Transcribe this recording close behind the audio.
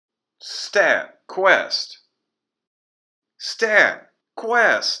StatQuest.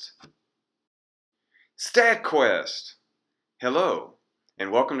 StatQuest. StatQuest. Hello,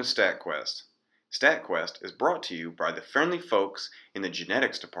 and welcome to StatQuest. StatQuest is brought to you by the friendly folks in the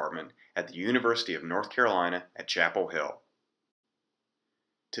genetics department at the University of North Carolina at Chapel Hill.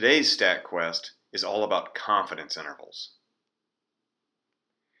 Today's StatQuest is all about confidence intervals.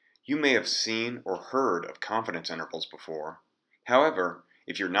 You may have seen or heard of confidence intervals before. However,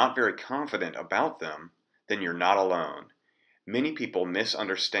 if you're not very confident about them, then you're not alone. Many people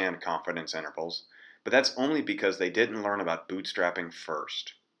misunderstand confidence intervals, but that's only because they didn't learn about bootstrapping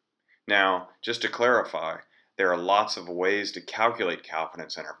first. Now, just to clarify, there are lots of ways to calculate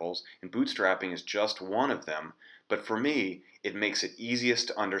confidence intervals, and bootstrapping is just one of them, but for me, it makes it easiest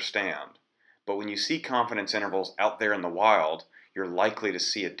to understand. But when you see confidence intervals out there in the wild, you're likely to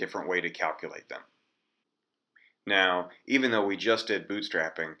see a different way to calculate them. Now, even though we just did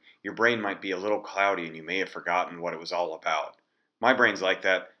bootstrapping, your brain might be a little cloudy and you may have forgotten what it was all about. My brain's like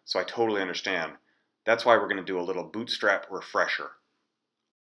that, so I totally understand. That's why we're going to do a little Bootstrap Refresher.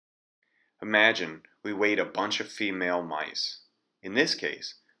 Imagine we weighed a bunch of female mice. In this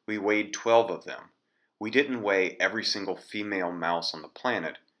case, we weighed 12 of them. We didn't weigh every single female mouse on the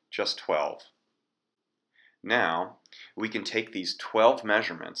planet, just 12. Now, we can take these 12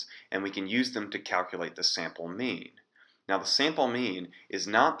 measurements and we can use them to calculate the sample mean. Now, the sample mean is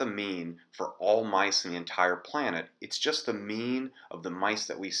not the mean for all mice in the entire planet, it's just the mean of the mice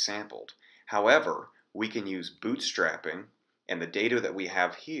that we sampled. However, we can use bootstrapping and the data that we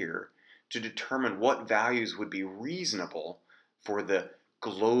have here to determine what values would be reasonable for the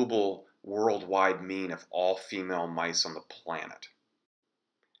global worldwide mean of all female mice on the planet.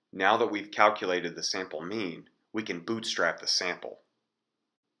 Now that we've calculated the sample mean, we can bootstrap the sample.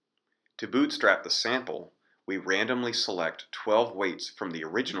 To bootstrap the sample, we randomly select 12 weights from the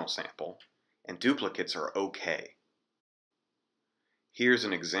original sample, and duplicates are okay. Here's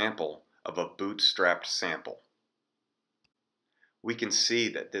an example of a bootstrapped sample. We can see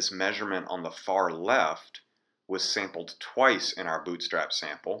that this measurement on the far left was sampled twice in our bootstrap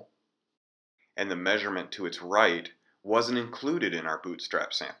sample, and the measurement to its right wasn't included in our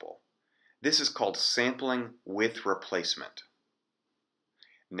bootstrap sample. This is called sampling with replacement.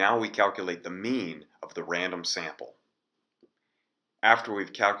 Now we calculate the mean of the random sample. After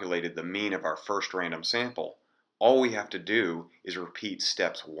we've calculated the mean of our first random sample, all we have to do is repeat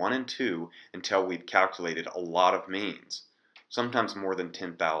steps 1 and 2 until we've calculated a lot of means, sometimes more than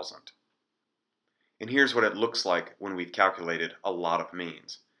 10,000. And here's what it looks like when we've calculated a lot of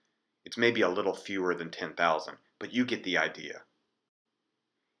means. It's maybe a little fewer than 10,000, but you get the idea.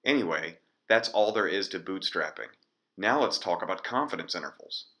 Anyway, that's all there is to bootstrapping. Now let's talk about confidence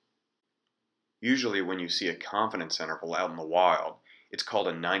intervals. Usually when you see a confidence interval out in the wild, it's called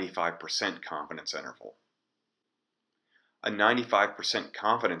a 95% confidence interval. A 95%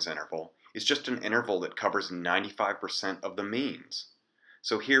 confidence interval is just an interval that covers 95% of the means.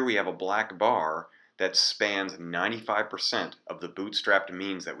 So here we have a black bar that spans 95% of the bootstrapped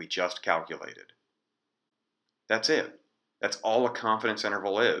means that we just calculated. That's it. That's all a confidence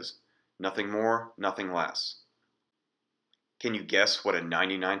interval is. Nothing more, nothing less. Can you guess what a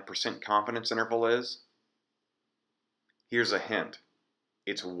 99% confidence interval is? Here's a hint.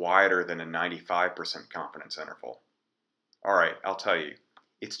 It's wider than a 95% confidence interval. Alright, I'll tell you.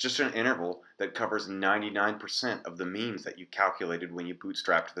 It's just an interval that covers 99% of the means that you calculated when you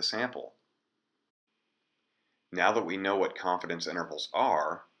bootstrapped the sample. Now that we know what confidence intervals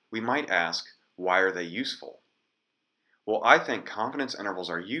are, we might ask, why are they useful? Well, I think confidence intervals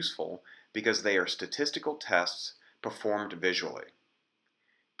are useful because they are statistical tests performed visually.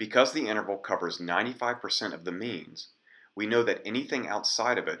 Because the interval covers 95% of the means, we know that anything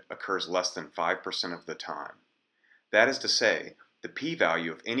outside of it occurs less than 5% of the time. That is to say, the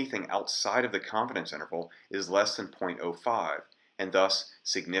p-value of anything outside of the confidence interval is less than 0.05, and thus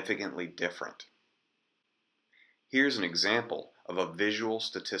significantly different. Here's an example of a visual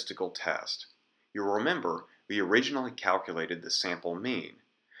statistical test. You'll remember we originally calculated the sample mean.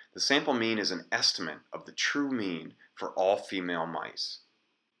 The sample mean is an estimate of the true mean for all female mice.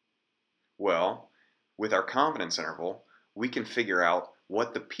 Well, with our confidence interval, we can figure out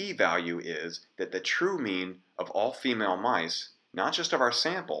what the p-value is that the true mean of all female mice, not just of our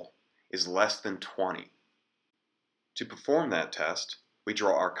sample, is less than 20. To perform that test, we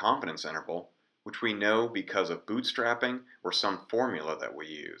draw our confidence interval, which we know because of bootstrapping or some formula that we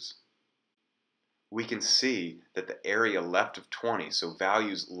use. We can see that the area left of 20, so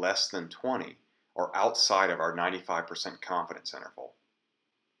values less than 20, are outside of our 95% confidence interval.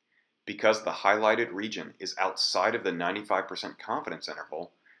 Because the highlighted region is outside of the 95% confidence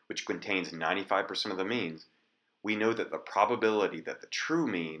interval, which contains 95% of the means, we know that the probability that the true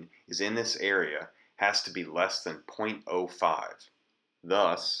mean is in this area has to be less than 0.05.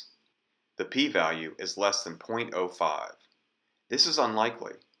 Thus, the p-value is less than 0.05. This is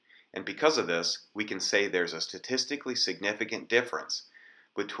unlikely, and because of this, we can say there's a statistically significant difference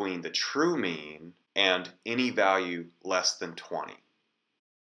between the true mean and any value less than 20.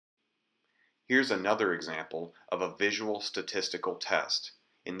 Here's another example of a visual statistical test.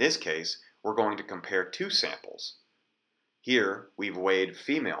 In this case, we're going to compare two samples. Here, we've weighed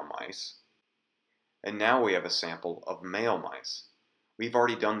female mice, and now we have a sample of male mice. We've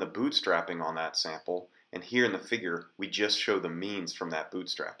already done the bootstrapping on that sample, and here in the figure, we just show the means from that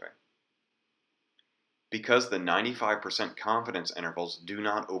bootstrapping. Because the 95% confidence intervals do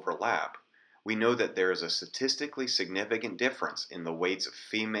not overlap, we know that there is a statistically significant difference in the weights of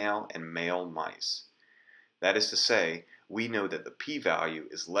female and male mice. That is to say, we know that the p-value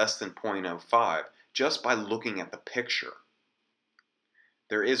is less than 0.05 just by looking at the picture.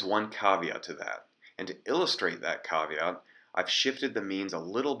 There is one caveat to that, and to illustrate that caveat, I've shifted the means a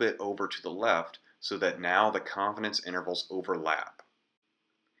little bit over to the left so that now the confidence intervals overlap.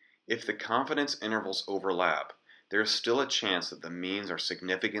 If the confidence intervals overlap, there is still a chance that the means are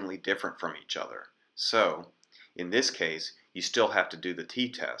significantly different from each other. So, in this case, you still have to do the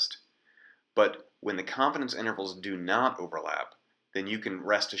t-test. But when the confidence intervals do not overlap, then you can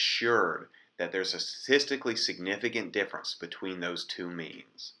rest assured that there's a statistically significant difference between those two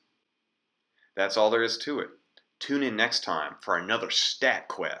means. That's all there is to it. Tune in next time for another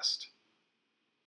StatQuest.